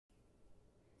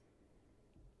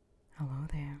Hello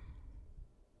there.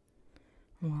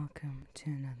 Welcome to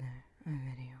another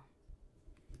video.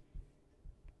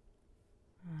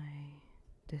 I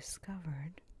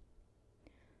discovered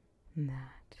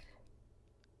that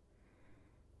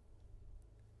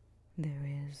there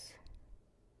is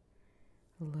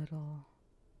little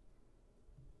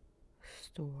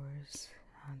stores.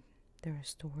 There are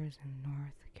stores in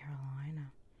North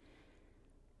Carolina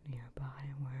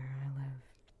nearby where I live.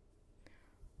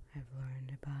 I've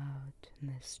learned about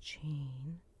this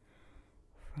chain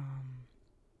from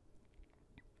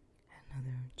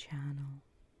another channel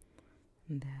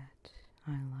that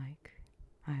I like.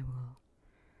 I will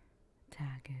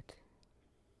tag it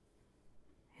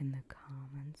in the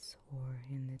comments or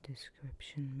in the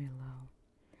description below.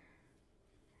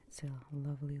 It's a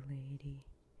lovely lady,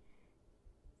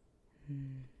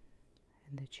 and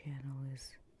the channel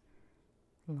is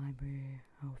Library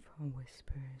of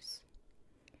Whispers,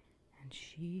 and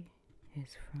she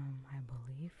is from, I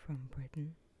believe, from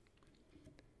Britain,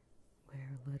 where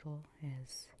Lidl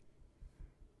is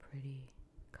pretty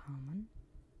common.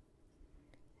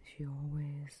 She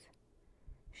always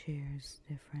shares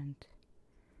different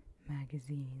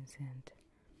magazines and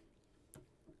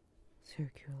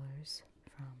circulars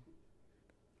from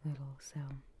Lidl, so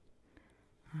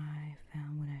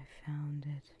when I found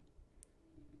it,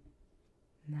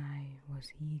 I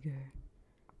was eager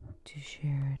to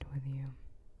share it with you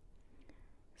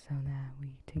so that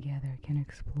we together can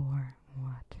explore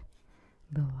what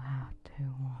Lidl have to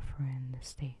offer in the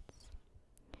States.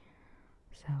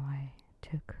 So I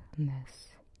took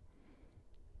this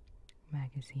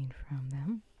magazine from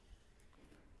them,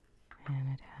 and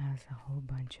it has a whole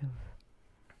bunch of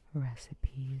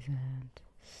recipes and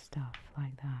stuff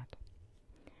like that.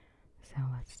 So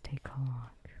let's take a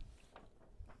look.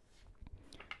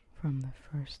 From the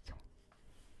first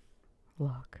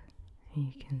look,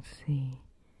 you can see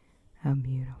how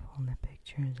beautiful the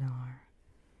pictures are.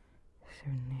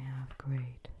 Certainly have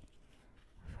great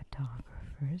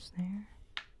photographers there.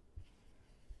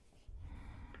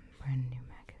 Brand new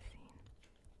magazine.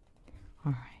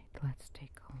 Alright, let's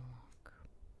take a look.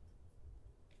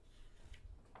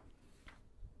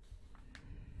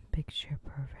 Picture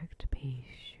perfect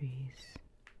pastries.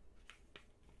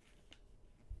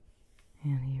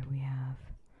 And here we have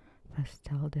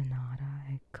pastel de nata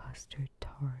egg custard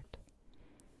tart,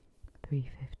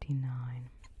 $3.59.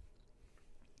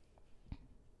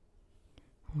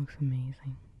 Looks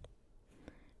amazing.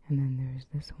 And then there's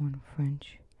this one,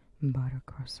 French butter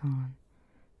croissant,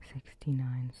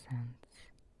 69 cents.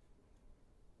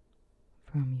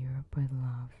 From Europe with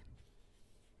love.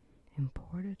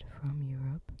 Imported from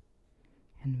Europe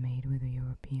and made with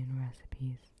European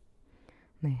recipes.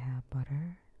 They have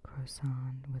butter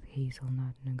croissant with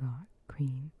hazelnut nougat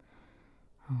cream.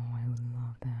 Oh, I would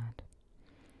love that.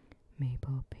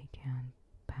 Maple pecan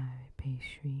pie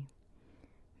pastry,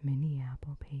 mini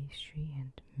apple pastry,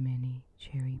 and mini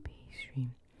cherry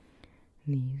pastry.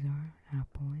 These are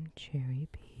apple and cherry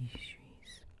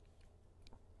pastries.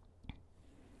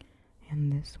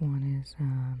 And this one is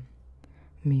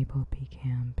maple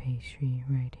pecan pastry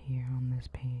right here on this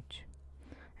page.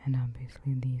 And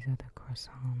obviously these are the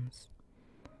croissants.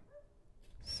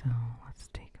 So let's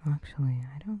take, actually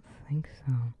I don't think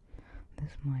so.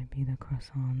 This might be the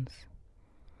croissants.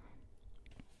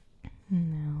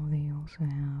 Now they also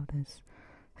have this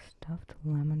stuffed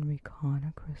lemon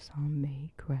ricotta croissant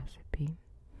bake recipe.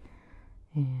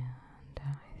 And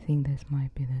I think this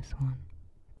might be this one.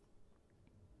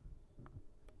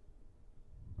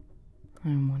 I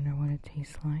wonder what it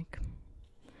tastes like.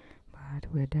 But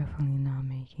we're definitely not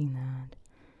making that.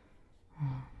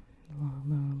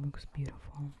 Although it looks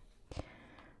beautiful.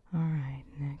 Alright,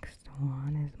 next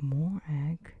one is more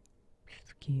egg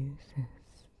excuses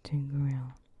to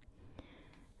grill.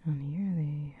 And here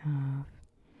they have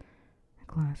a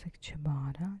classic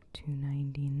ciabatta,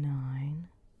 $2.99,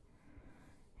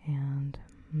 and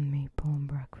maple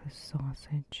breakfast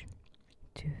sausage,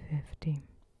 $2.50.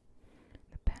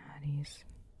 The patties.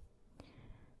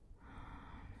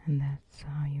 And that's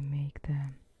how you make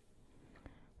the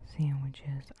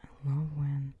sandwiches. I love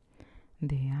when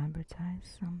they advertise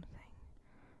something,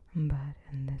 but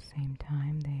at the same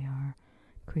time they are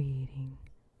creating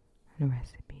the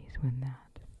recipes with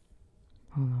that.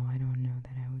 Although I don't know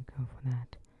that I would go for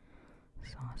that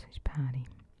sausage patty.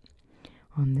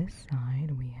 On this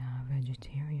side we have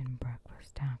vegetarian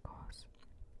breakfast tacos,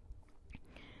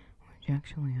 which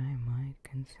actually I might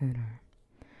consider.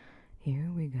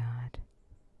 Here we got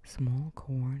small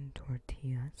corn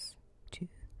tortillas, $2.79,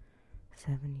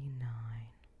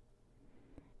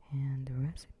 and the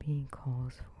recipe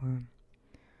calls for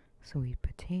sweet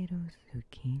potatoes,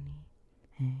 zucchini,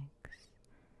 eggs,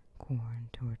 corn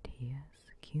tortillas,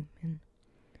 cumin,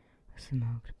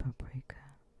 smoked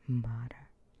paprika, butter,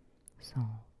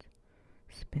 salt,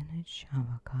 spinach,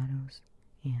 avocados,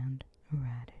 and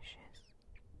radishes.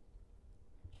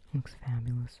 Looks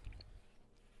fabulous.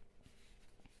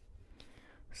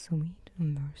 Sweet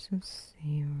versus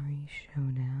savory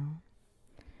showdown.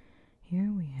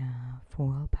 Here we have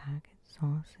foil packet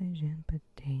sausage and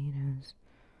potatoes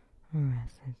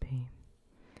recipe.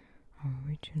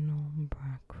 Original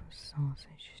breakfast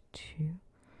sausage,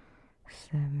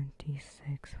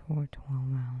 276 for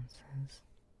 12 ounces.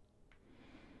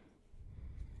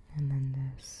 And then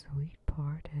the sweet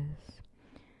part is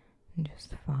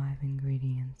just 5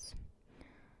 ingredients.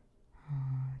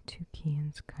 2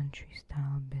 Kean's country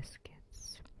style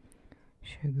biscuits,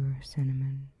 sugar,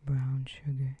 cinnamon, brown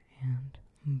sugar, and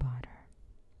butter.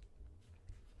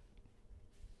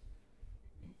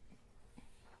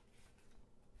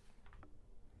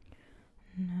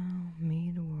 Now,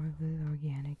 made with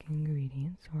organic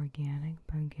ingredients, organic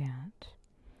baguette,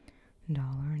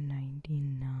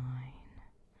 $1.99.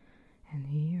 And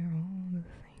here are all the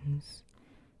things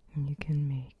you can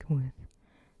make with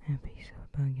a piece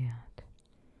of baguette.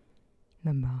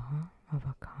 The Baja,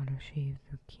 avocado shaved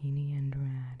zucchini and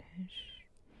radish.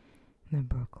 The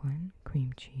Brooklyn,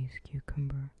 cream cheese,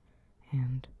 cucumber,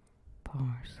 and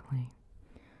parsley.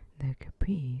 The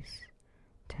Caprice,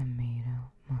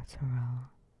 tomato, mozzarella,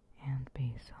 and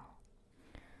basil.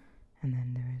 And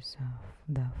then there's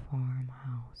the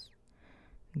Farmhouse,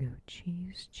 goat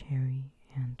cheese, cherry,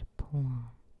 and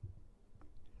plum.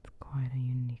 It's quite a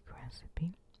unique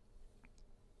recipe.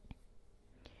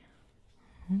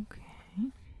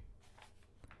 Okay.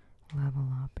 Level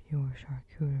up your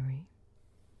charcuterie.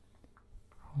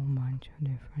 A whole bunch of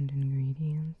different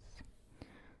ingredients.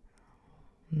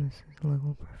 This is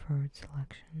Lidl preferred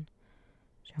selection.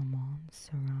 Jamon,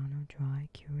 serrano, dry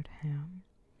cured ham.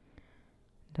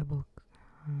 Double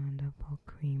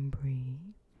cream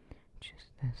brie, which is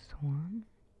this one.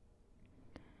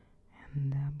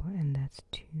 And that's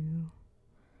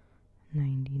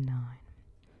 $2.99.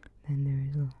 Then there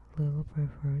is a Little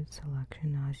preferred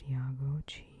selection Asiago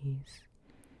cheese,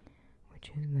 which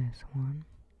is this one,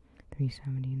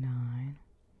 $3.79.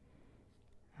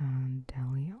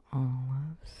 Deli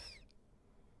olives,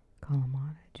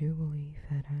 Kalamata, Jubilee,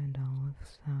 feta, and olive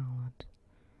salad.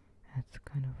 That's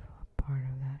kind of a part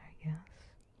of that, I guess.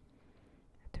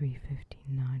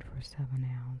 $3.59 for 7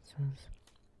 ounces.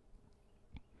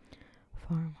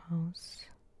 Farmhouse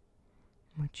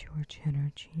mature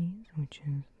cheddar cheese, which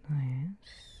is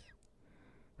nice.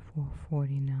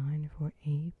 $4.49 for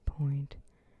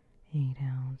 8.8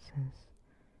 ounces.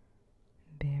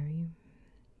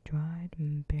 Dried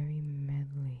berry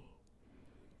medley.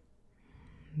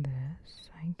 This,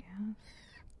 I guess.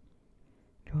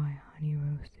 Dry honey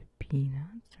roasted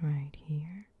peanuts right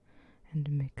here. And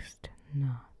mixed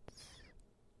nuts.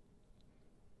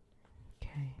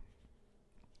 Okay.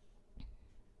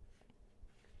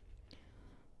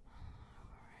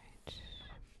 Alright.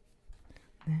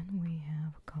 Then we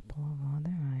have a couple of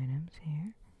other items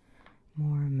here.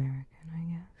 More American, I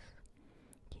guess.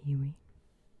 Kiwi.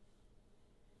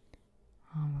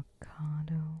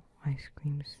 Avocado ice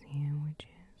cream sandwiches.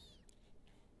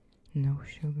 No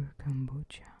sugar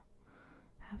kombucha.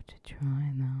 Have to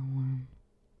try that one.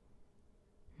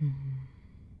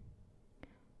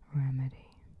 Remedy.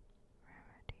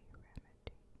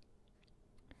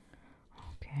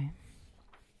 Okay.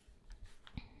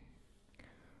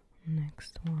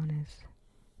 Next one is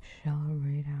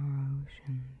Celebrate Our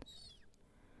Oceans.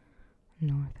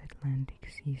 North Atlantic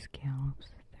Sea Scallops,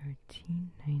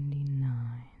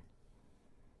 $13.99.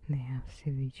 They have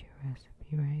ceviche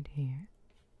recipe right here.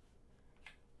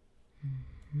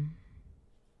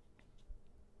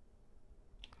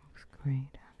 Looks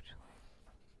great, actually.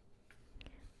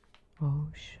 Oh,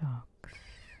 shucks.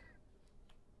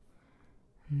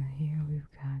 And here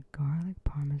we've got garlic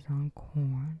parmesan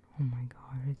corn. Oh my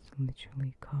god, it's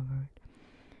literally covered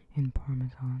in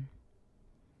parmesan.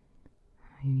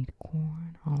 You need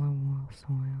corn, olive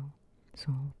oil,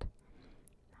 salt,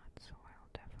 not soil,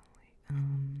 definitely,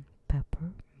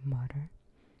 pepper, butter,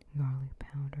 garlic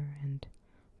powder, and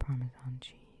parmesan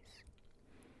cheese.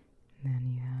 Then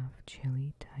you have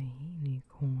chili tahini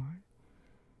corn,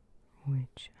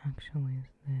 which actually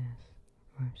is this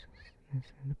versus this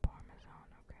is the parmesan,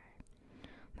 okay?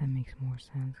 That makes more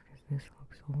sense because this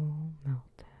looks all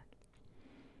melted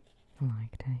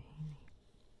like tahini.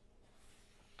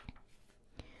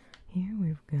 Here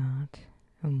we've got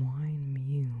a wine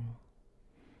mule.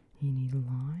 You need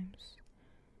limes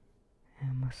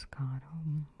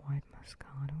Moscato, white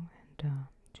Moscato, and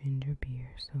ginger beer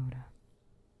soda.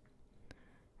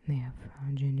 They have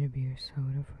ginger beer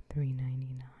soda for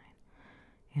 $3.99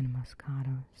 and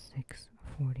Moscato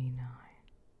 $6.49.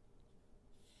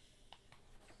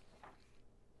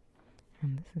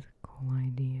 And this is a cool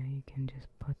idea. You can just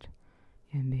put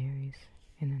your berries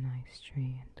in an ice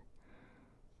tray and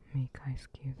make ice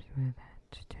cubes with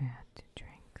it to add to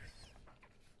drinks.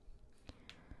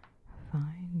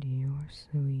 Find your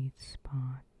sweet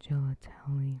spot,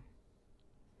 gelatelli.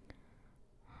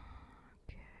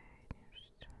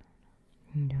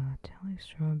 Gelatelli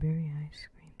strawberry ice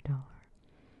cream,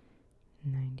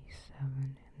 $1.97,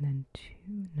 and then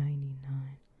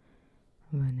 $2.99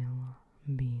 vanilla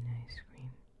bean ice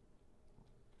cream.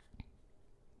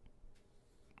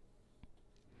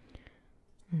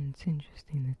 And it's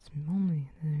interesting that's only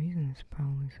the reason it's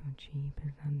probably so cheap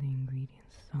is that the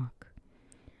ingredients suck.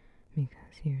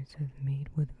 Because here it says made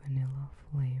with vanilla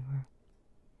flavor.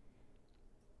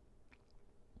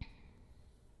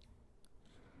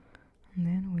 And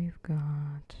then we've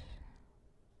got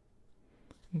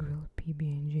grilled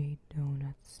PB&J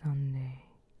donut sundae.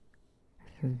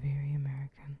 This is very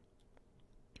American,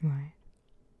 right?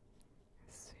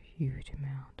 It's a huge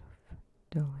amount of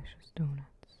delicious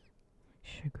donuts,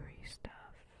 sugary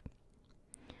stuff,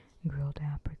 grilled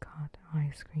apricot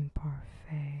ice cream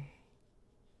parfait.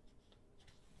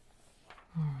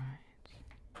 Alright,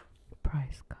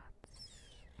 price cuts.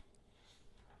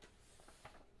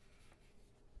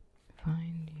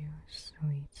 Find your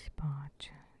sweet spot,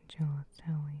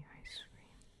 gelatelli ice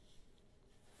cream.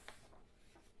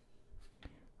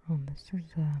 Oh, this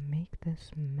is make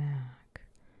this mac.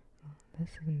 This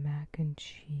is mac and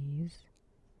cheese.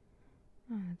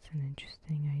 Oh, that's an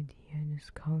interesting idea.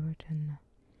 Just cover it in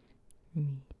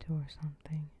meat or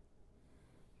something.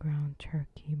 Ground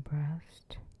turkey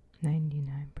breast,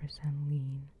 99%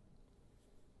 lean.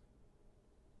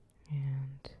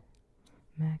 And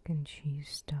mac and cheese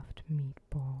stuffed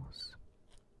meatballs.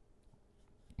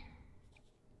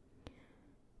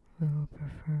 Little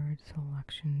preferred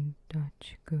selection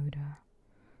Dutch Gouda,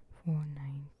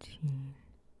 $4.19.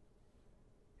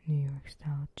 New York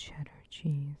style cheddar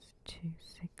cheese,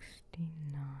 $2.69.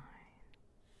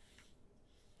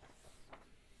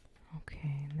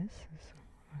 Okay, this is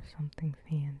something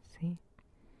fancy.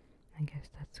 I guess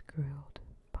that's grilled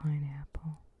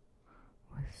pineapple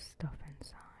with stuff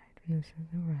inside. This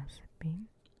is a recipe.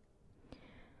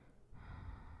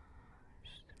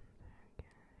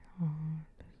 Oh,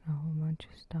 there's a whole bunch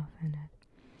of stuff in it.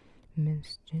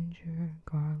 Minced ginger,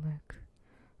 garlic,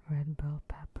 red bell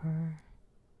pepper,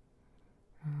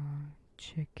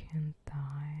 chicken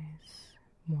thighs,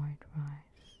 white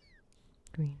rice,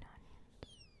 green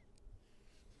onions,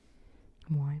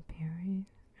 white berry,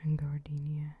 and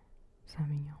gardenia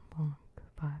Sauvignon Blanc,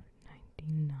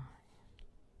 $5.99.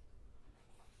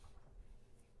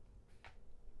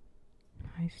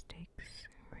 High steaks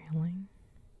grilling,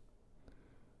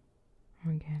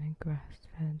 organic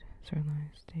grass-fed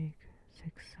sirloin steak,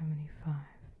 $6.75.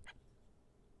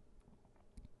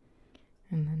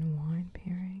 And then wine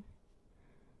pairing,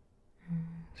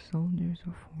 Soldiers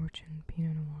of Fortune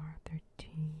Pinot Noir,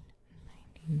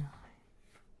 $13.99.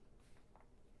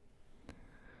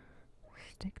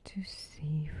 Stick to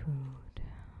seafood,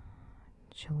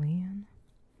 Chilean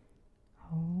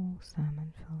whole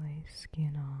salmon fillet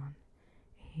skin on,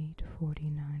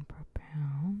 $8.49 per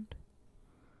pound.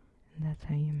 And that's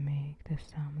how you make the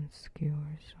salmon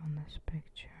skewers on this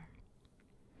picture.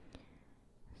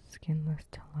 Skinless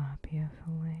tilapia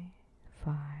fillet,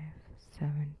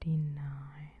 $5.79.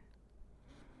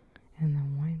 And the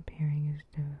wine pairing is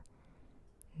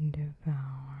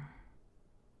Devour.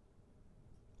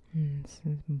 And this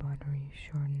is buttery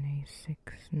Chardonnay,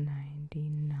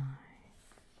 $6.99.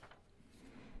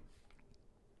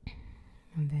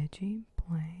 Veggie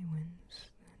play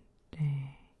wins the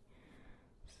day.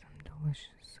 Some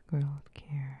delicious grilled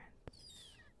carrots,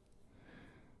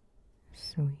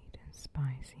 sweet and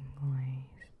spicy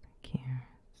glazed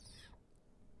carrots,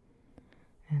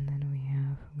 and then we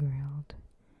have grilled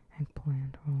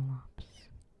eggplant roll-ups.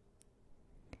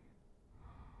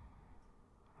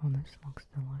 Oh, this looks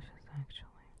delicious actually.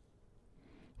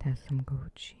 It has some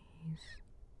goat cheese,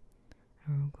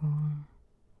 arugula,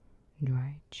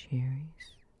 dried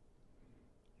cherries,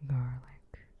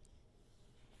 garlic.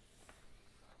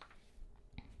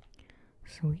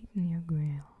 Sweeten your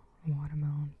grill,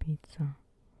 watermelon pizza.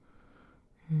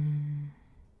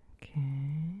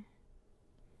 Okay.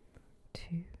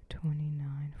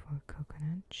 $2.29 for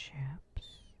coconut chips.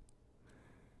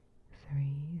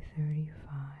 $3.35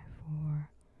 for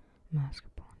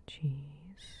mascarpone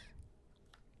cheese.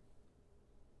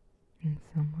 And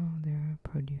somehow there are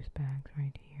produce bags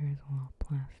right here as well.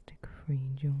 Plastic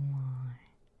free July.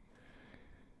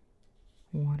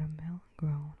 Watermelon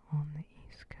grown on the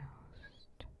East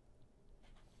Coast.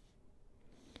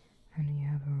 And you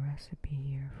have a recipe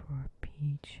here for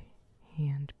peach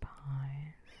hand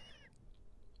pies.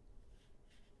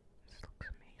 This looks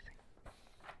amazing.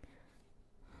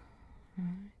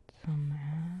 Alright, some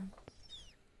ads.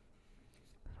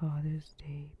 Father's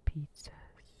Day pizzas.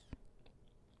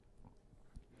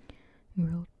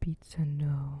 Grilled pizza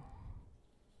dough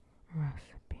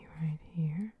recipe right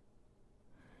here.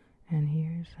 And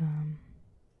here's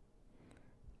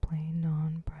plain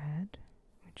naan bread,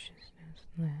 which is just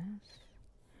this,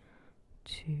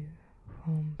 to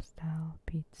home style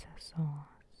pizza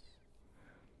sauce.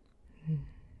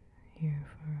 Here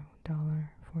for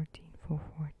 $1.14 for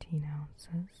 14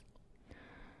 ounces.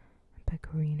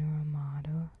 Pecorino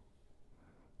Romano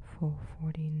for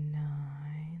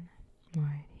 $49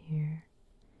 right here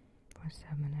for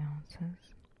 7 ounces.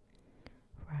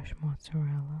 Fresh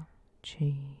mozzarella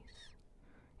cheese,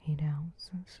 8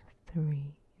 ounces,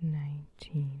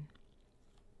 $3.19.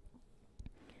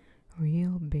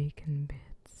 Real bacon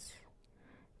bits,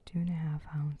 2.5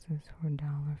 ounces for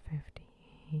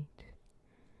 $1.58.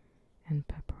 And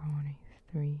pepperoni,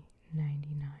 $3.99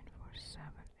 for 7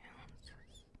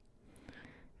 ounces.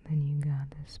 Then you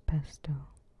got this pesto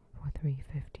for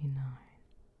 $3.59.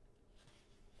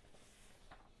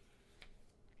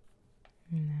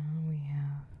 Now we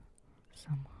have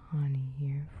some honey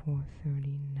here for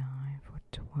 $39 for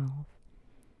 12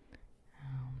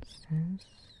 ounces.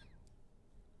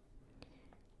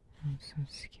 And some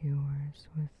skewers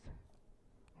with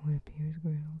what appears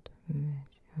grilled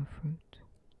fruit.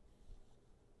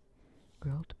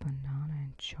 Grilled banana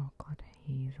and chocolate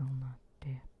hazelnut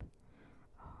dip.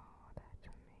 Oh, that's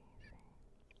amazing.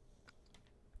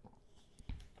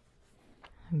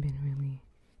 I've been really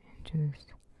into this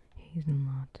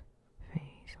hazelnut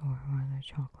phase, or rather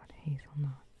chocolate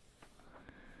hazelnut.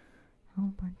 A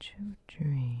whole bunch of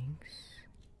drinks.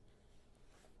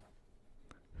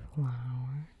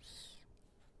 Flowers.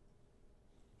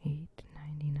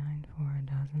 $8.99 for a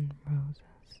dozen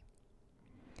roses.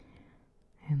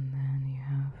 And then you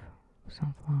have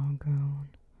sunflower grown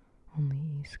on the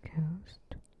East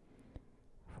Coast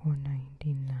for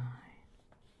 $4.99.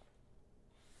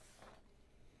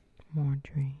 More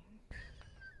drinks.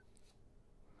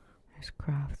 There's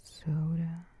craft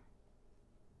soda,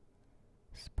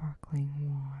 sparkling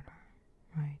water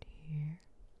right here.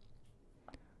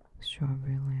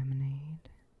 Strawberry lemonade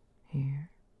here.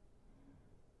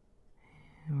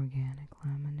 And organic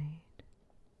lemonade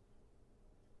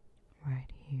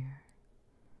right here.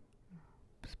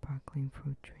 Sparkling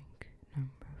fruit drink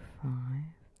number 5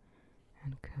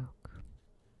 and Coke.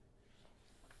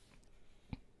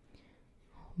 A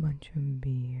whole bunch of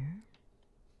beer.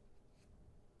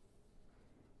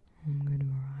 Good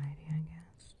variety, I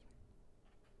guess.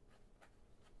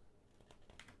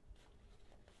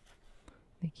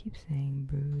 They keep saying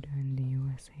brewed in the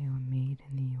USA or made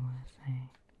in the USA.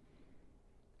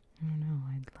 I don't know,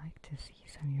 I'd like to see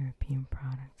some European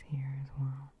products here as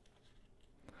well.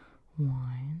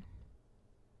 Wine.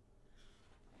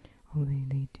 Oh,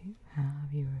 they do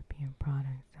have European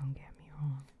products, don't get me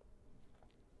wrong.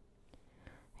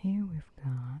 Here we've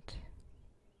got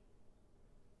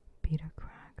pita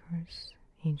crackers,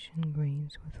 ancient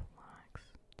grains with flax,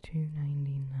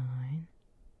 $2.99.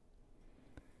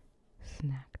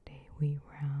 Snack day wheat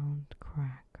round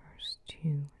crackers,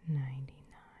 $2.99.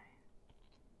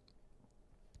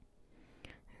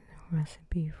 There's a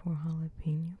recipe for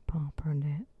jalapeno popper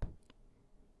dip,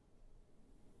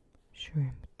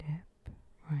 shrimp dip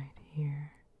right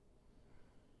here.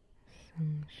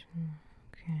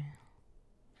 Okay.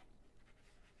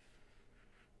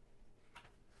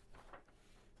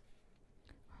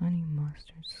 Honey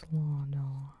mustard slaw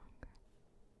dog.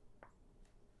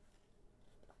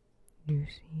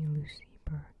 Juicy Lucy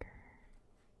burger.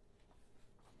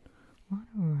 A lot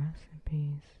of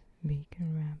recipes.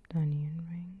 Bacon wrapped onion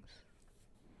rings.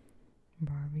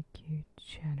 Barbecue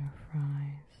cheddar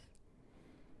fries.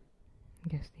 I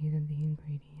guess these are the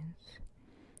ingredients.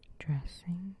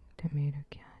 Dressing, tomato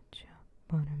ketchup,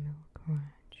 buttermilk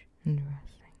ranch, and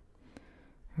dressing.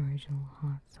 Original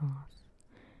hot sauce.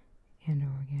 And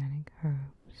organic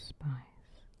herb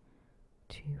spice,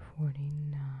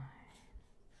 $2.49.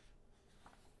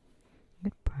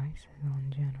 Good prices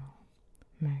on general.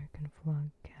 American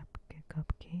Flug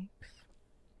cupcakes,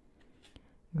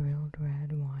 grilled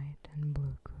red, white, and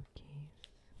blue cookies,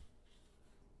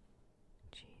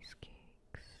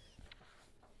 cheesecakes.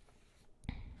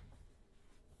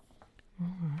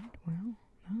 Alright, well,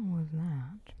 that was that.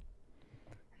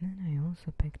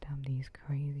 also picked up these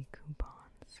crazy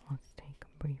coupons. Let's take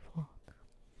a brief look.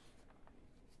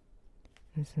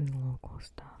 This is local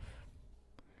stuff.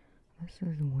 This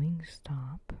is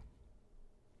Wingstop.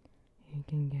 You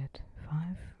can get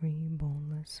 5 free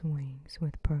boneless wings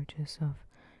with purchase of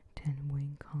 10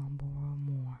 wing combo or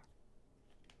more,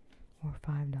 or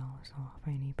 $5 off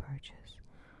any purchase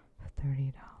for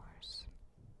 $30.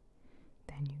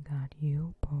 Then you got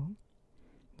Yopo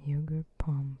yogurt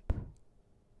pump.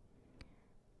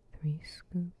 3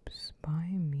 scoops. Buy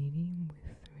a medium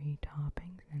with 3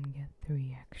 toppings and get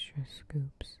 3 extra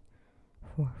scoops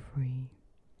for free.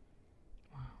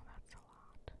 Wow, that's a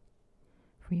lot.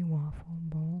 Free waffle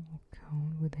bowl or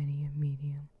cone with any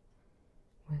medium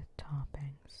with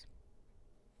toppings.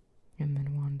 And then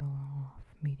 $1 off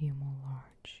medium or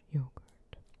large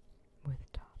yogurt with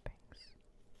toppings.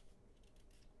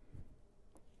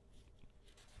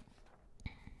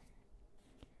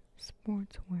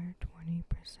 Sportswear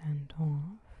 20%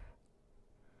 off.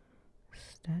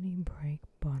 Study break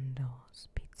bundles.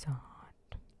 Pizza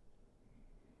Hut.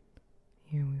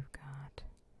 Here we've got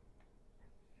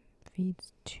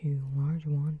feeds 2 large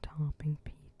 1 topping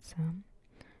pizza,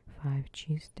 5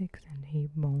 cheese sticks and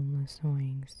 8 boneless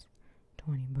wings.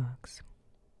 $20.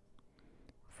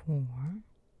 4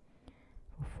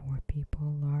 for 4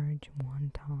 people, large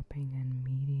 1 topping and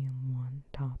medium 1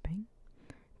 topping.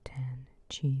 10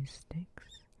 cheese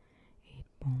sticks, 8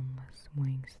 boneless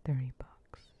wings, $30.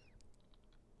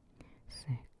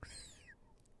 6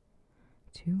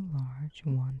 2 large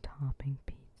 1 topping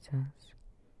pizzas,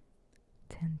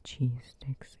 10 cheese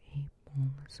sticks, 8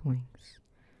 boneless wings,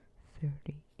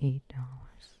 $38.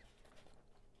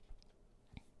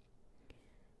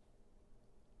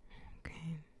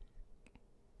 Okay.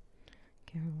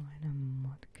 Carolina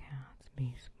Mudcats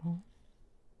baseball.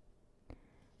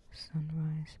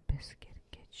 Sunrise biscuit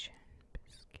kitchen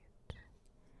biscuit.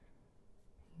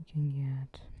 You can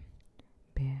get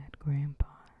Bad Grandpa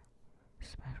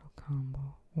special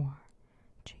combo or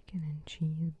chicken and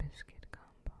cheese biscuit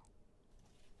combo.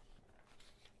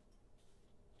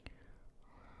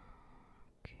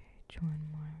 Okay, join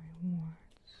my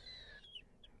rewards.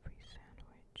 Free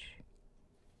sandwich.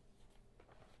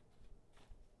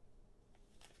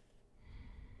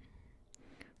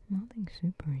 Nothing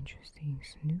super interesting.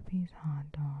 Snoopy's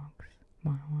hot dogs.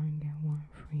 Buy one, get one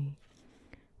free.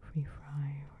 Free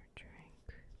fry or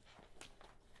drink.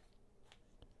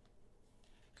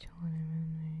 Children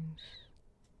evenings.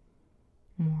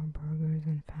 More burgers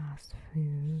and fast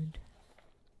food.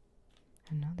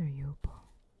 Another Yopo.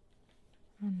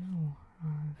 I don't know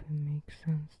if it makes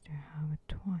sense to have it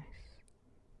twice.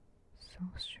 So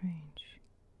strange.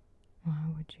 Why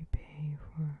would you pay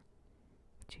for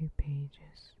 2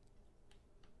 pages?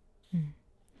 And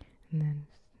then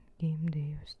game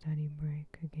day or study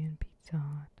break, again Pizza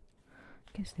Hut.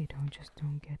 I guess they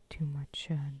don't get too much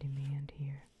demand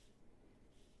here.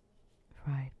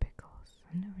 Fried pickles.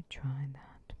 I never tried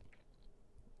that.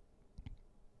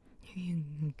 Here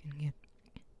you can get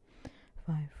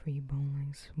 5 free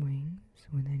boneless wings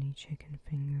with any chicken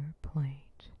finger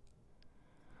plate.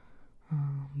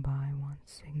 Buy 1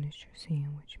 signature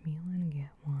sandwich meal and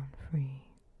get 1 free.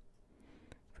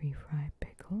 Free fried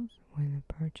pickles with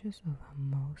the purchase of a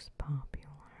most popular.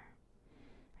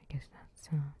 I guess that's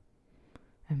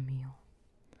a meal.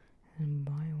 And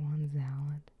buy 1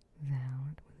 salad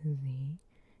with a Z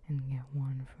and get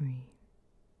 1 free.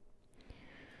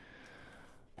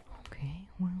 Okay,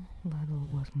 well, Lidl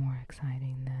was more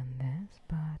exciting than this,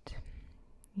 but,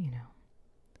 you know,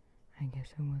 I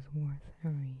guess it was worth a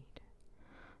read.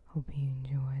 Hope you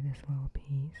enjoy this little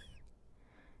piece.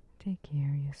 Take care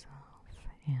of yourself,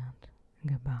 and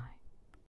goodbye.